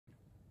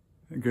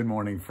Good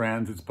morning,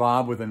 friends. It's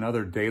Bob with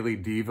another Daily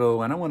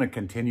Devo, and I want to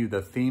continue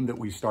the theme that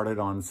we started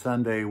on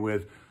Sunday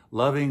with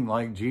loving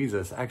like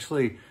Jesus.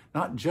 Actually,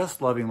 not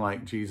just loving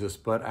like Jesus,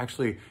 but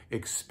actually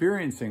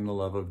experiencing the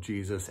love of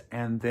Jesus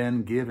and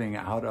then giving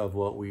out of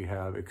what we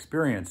have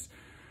experienced.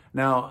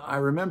 Now, I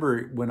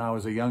remember when I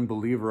was a young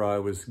believer, I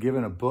was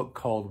given a book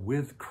called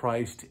With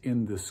Christ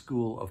in the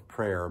School of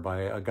Prayer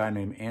by a guy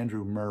named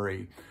Andrew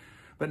Murray.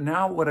 But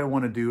now what I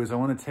want to do is I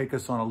want to take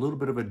us on a little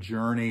bit of a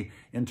journey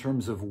in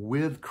terms of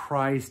with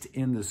Christ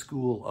in the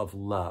school of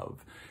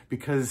love,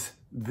 because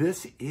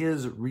this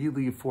is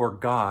really for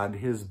God,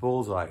 his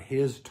bullseye,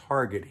 his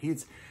target.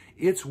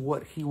 It's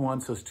what he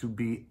wants us to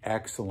be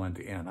excellent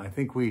in. I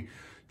think we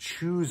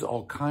choose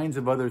all kinds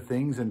of other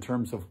things in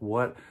terms of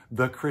what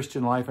the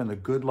Christian life and the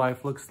good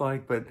life looks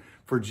like. But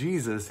for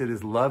Jesus, it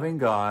is loving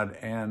God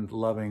and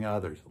loving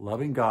others,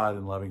 loving God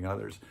and loving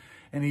others.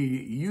 And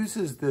he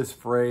uses this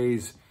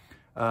phrase,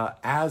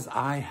 as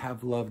I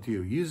have loved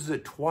you. He uses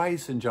it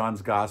twice in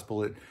John's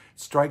gospel. It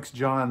strikes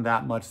John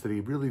that much that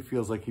he really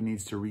feels like he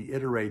needs to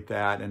reiterate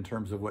that in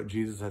terms of what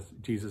Jesus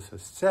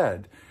has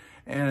said.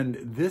 And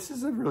this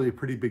is a really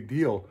pretty big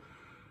deal,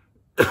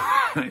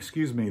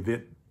 excuse me,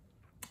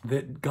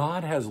 that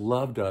God has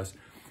loved us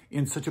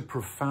in such a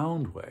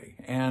profound way,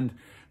 and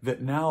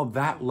that now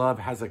that love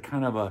has a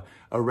kind of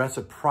a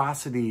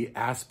reciprocity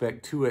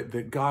aspect to it,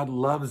 that God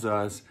loves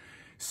us,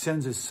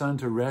 sends his son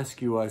to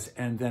rescue us,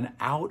 and then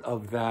out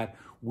of that,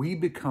 we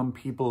become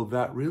people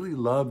that really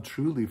love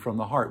truly from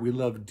the heart. We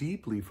love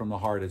deeply from the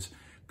heart, as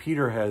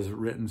Peter has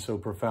written so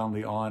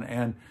profoundly on.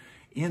 And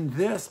in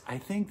this, I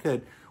think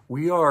that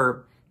we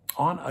are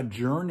on a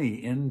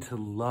journey into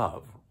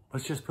love.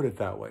 Let's just put it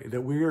that way,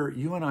 that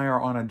you and I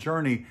are on a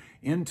journey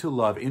into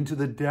love, into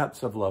the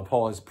depths of love.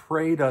 Paul has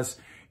prayed us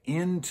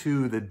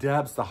into the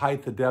depths, the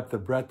height, the depth, the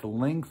breadth, the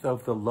length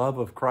of the love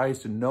of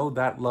Christ, and know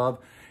that love,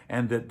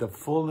 and that the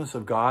fullness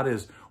of God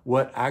is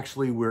what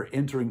actually we're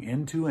entering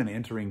into and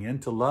entering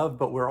into love.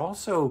 But we're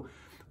also,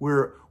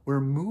 we're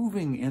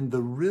moving in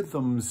the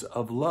rhythms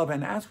of love.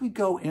 And as we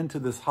go into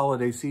this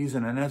holiday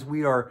season, and as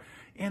we are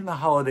in the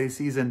holiday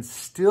season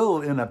still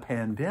in a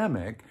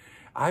pandemic,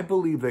 I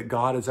believe that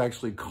God is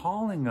actually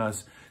calling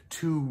us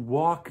to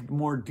walk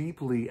more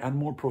deeply and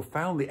more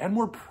profoundly and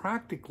more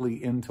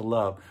practically into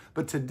love.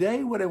 But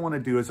today what I want to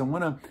do is I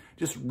want to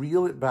just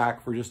reel it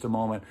back for just a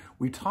moment.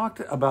 We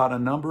talked about a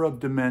number of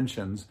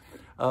dimensions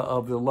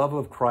of the love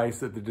of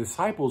Christ that the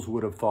disciples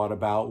would have thought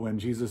about when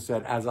Jesus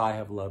said, as I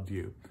have loved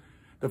you.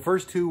 The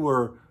first two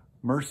were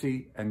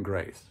mercy and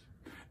grace,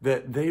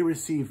 that they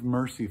received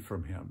mercy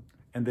from him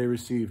and they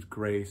received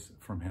grace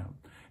from him.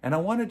 And I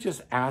want to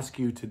just ask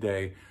you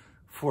today,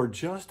 for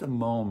just a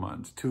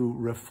moment, to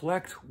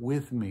reflect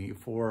with me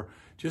for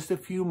just a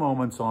few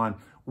moments on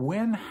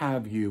when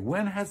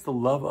has the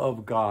love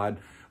of God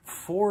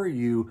for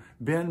you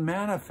been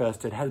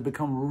manifested, has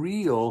become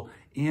real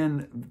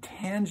in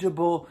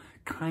tangible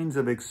kinds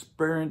of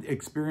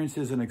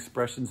experiences and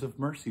expressions of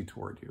mercy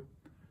toward you.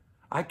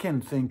 I can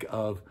think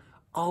of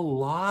a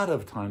lot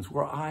of times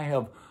where I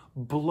have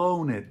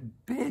blown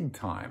it big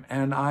time,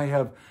 and I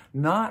have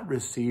not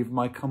received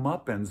my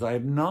comeuppance. I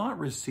have not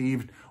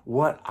received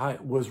what I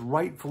was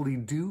rightfully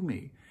due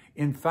me.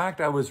 In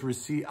fact, I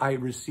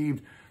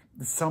received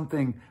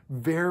something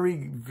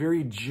very,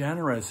 very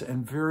generous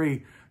and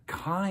very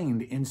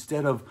kind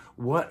instead of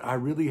what I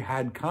really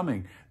had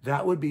coming.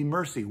 That would be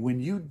mercy. When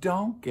you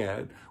don't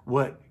get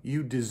what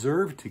you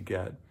deserve to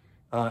get,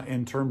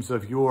 in terms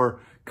of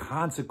your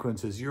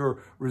consequences,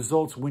 your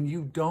results, when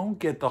you don't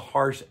get the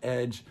harsh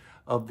edge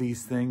of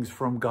these things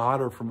from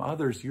God or from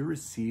others, you're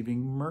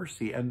receiving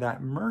mercy. And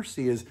that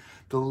mercy is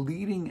the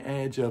leading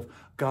edge of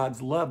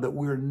God's love, that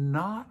we're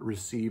not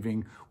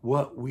receiving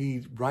what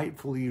we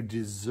rightfully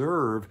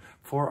deserve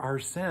for our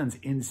sins.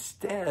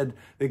 Instead,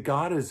 that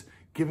God is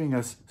giving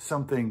us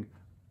something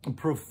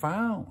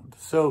profound.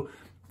 So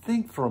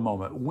think for a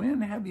moment,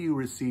 when have you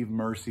received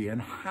mercy,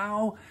 and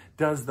how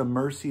does the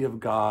mercy of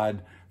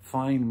God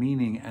find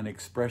meaning and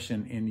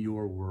expression in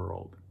your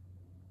world?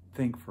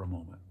 Think for a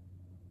moment.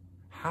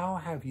 How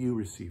have you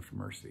received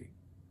mercy?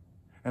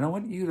 And I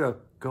want you to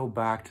go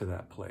back to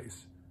that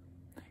place.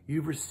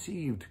 You've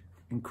received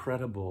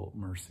incredible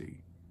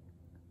mercy.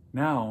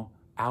 Now,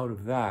 out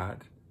of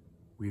that,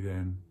 we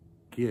then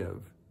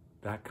give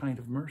that kind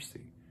of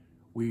mercy.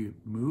 We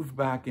move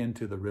back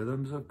into the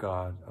rhythms of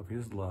God, of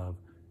his love,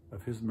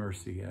 of his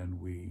mercy, and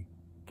we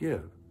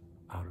give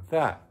out of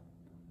that.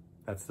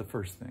 That's the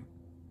first thing.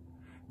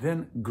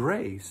 Then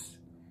grace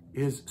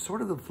is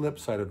sort of the flip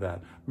side of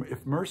that.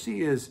 If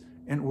mercy is,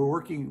 and we're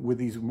working with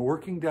these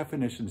working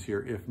definitions here,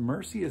 if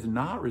mercy is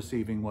not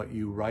receiving what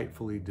you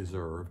rightfully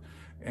deserve,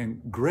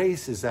 and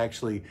grace is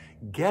actually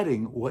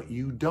getting what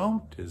you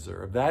don't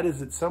deserve, that is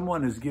that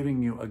someone is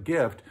giving you a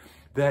gift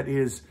that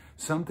is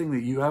something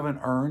that you haven't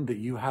earned, that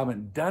you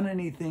haven't done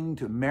anything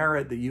to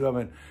merit, that you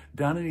haven't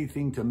done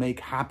anything to make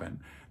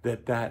happen,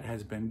 that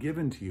has been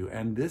given to you.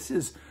 And this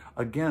is,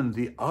 again,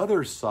 the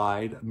other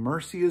side.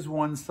 Mercy is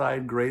one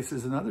side, grace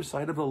is another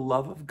side of the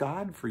love of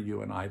God for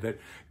you and I, that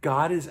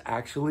God is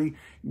actually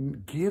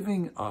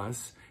giving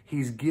us,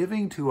 he's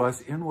giving to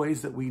us in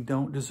ways that we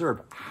don't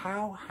deserve.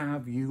 How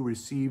have you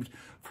received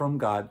from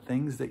God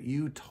things that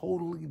you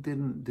totally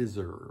didn't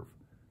deserve?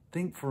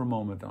 Think for a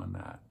moment on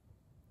that.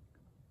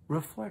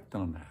 Reflect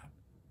on that.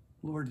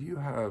 Lord, you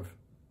have,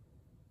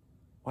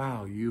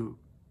 wow,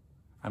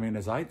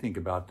 as I think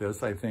about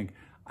this, I think,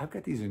 I've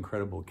got these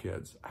incredible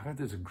kids. I've got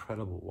this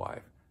incredible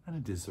wife. I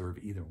don't deserve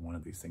either one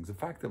of these things. The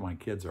fact that my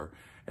kids are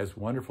as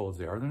wonderful as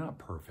they are, they're not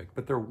perfect,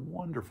 but they're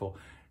wonderful.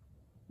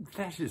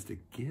 That's just a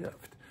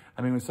gift.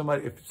 I mean,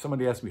 if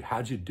somebody asked me,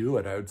 how'd you do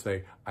it? I would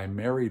say, I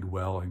married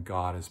well and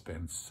God has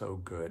been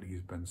so good.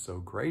 He's been so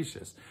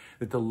gracious.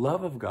 That the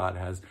love of God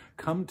has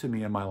come to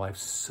me in my life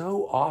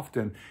so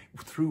often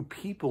through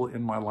people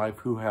in my life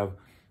who have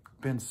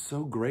been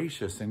so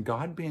gracious, and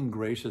God being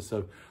gracious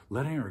of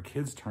letting our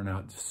kids turn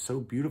out so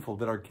beautiful,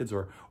 that our kids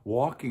are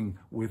walking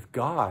with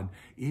God,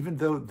 even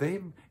though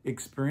they've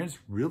experienced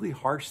really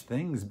harsh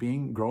things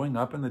growing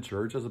up in the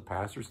church as a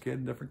pastor's kid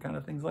and different kind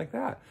of things like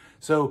that.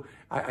 So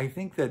I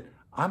think that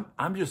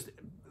I'm just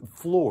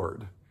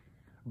floored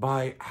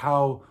by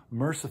how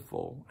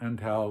merciful and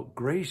how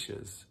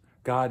gracious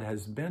God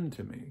has been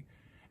to me.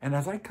 And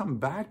as I come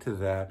back to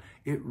that,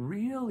 it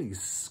really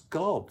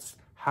sculpts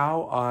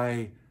how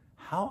I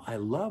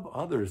love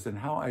others and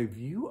how I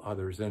view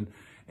others,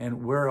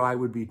 and where I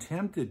would be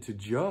tempted to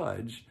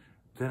judge,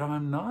 that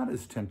I'm not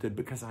as tempted,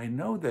 because I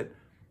know that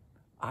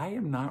I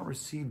have not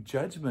received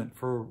judgment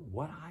for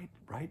what I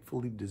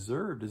rightfully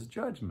deserved as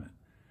judgment.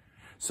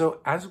 So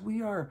as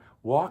we are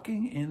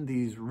walking in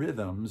these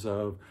rhythms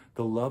of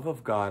the love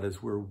of God,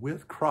 as we're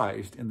with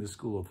Christ in the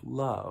school of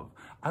love,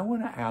 I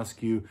want to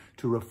ask you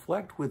to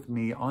reflect with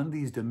me on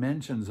these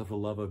dimensions of the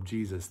love of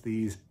Jesus,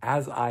 these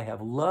as I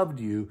have loved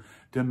you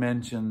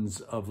dimensions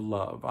of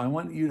love. I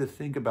want you to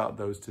think about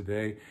those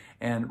today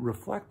and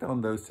reflect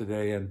on those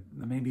today, and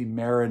maybe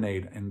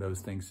marinate in those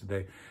things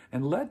today,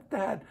 and let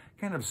that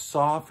kind of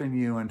soften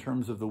you in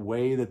terms of the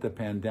way that the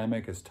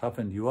pandemic has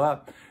toughened you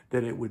up,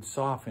 that it would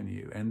soften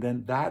you. And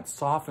then that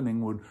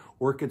softening would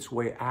work its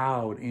way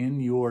out in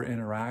your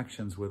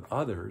interactions with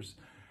others.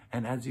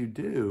 And as you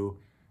do,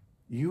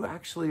 you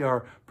actually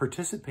are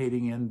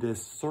participating in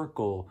this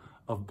circle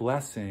of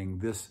blessing,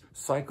 this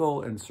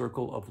cycle and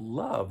circle of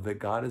love that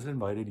God has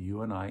invited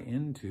you and I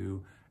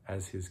into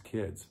as his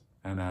kids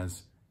and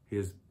as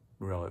his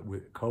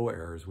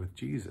co-heirs with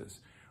Jesus.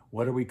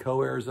 What are we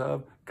co-heirs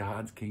of?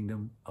 God's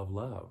kingdom of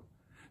love.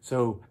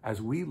 So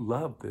as we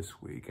love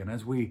this week, and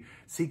as we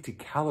seek to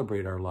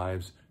calibrate our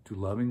lives to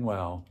loving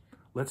well,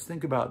 let's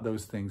think about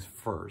those things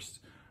first.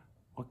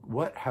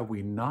 What have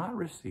we not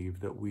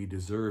received that we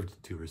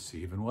deserved to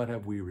receive? And what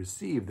have we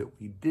received that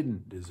we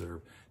didn't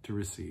deserve to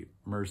receive?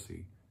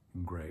 Mercy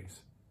and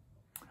grace.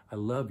 I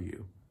love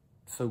you.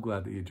 So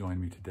glad that you joined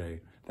me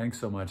today. Thanks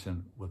so much,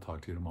 and we'll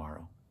talk to you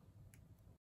tomorrow.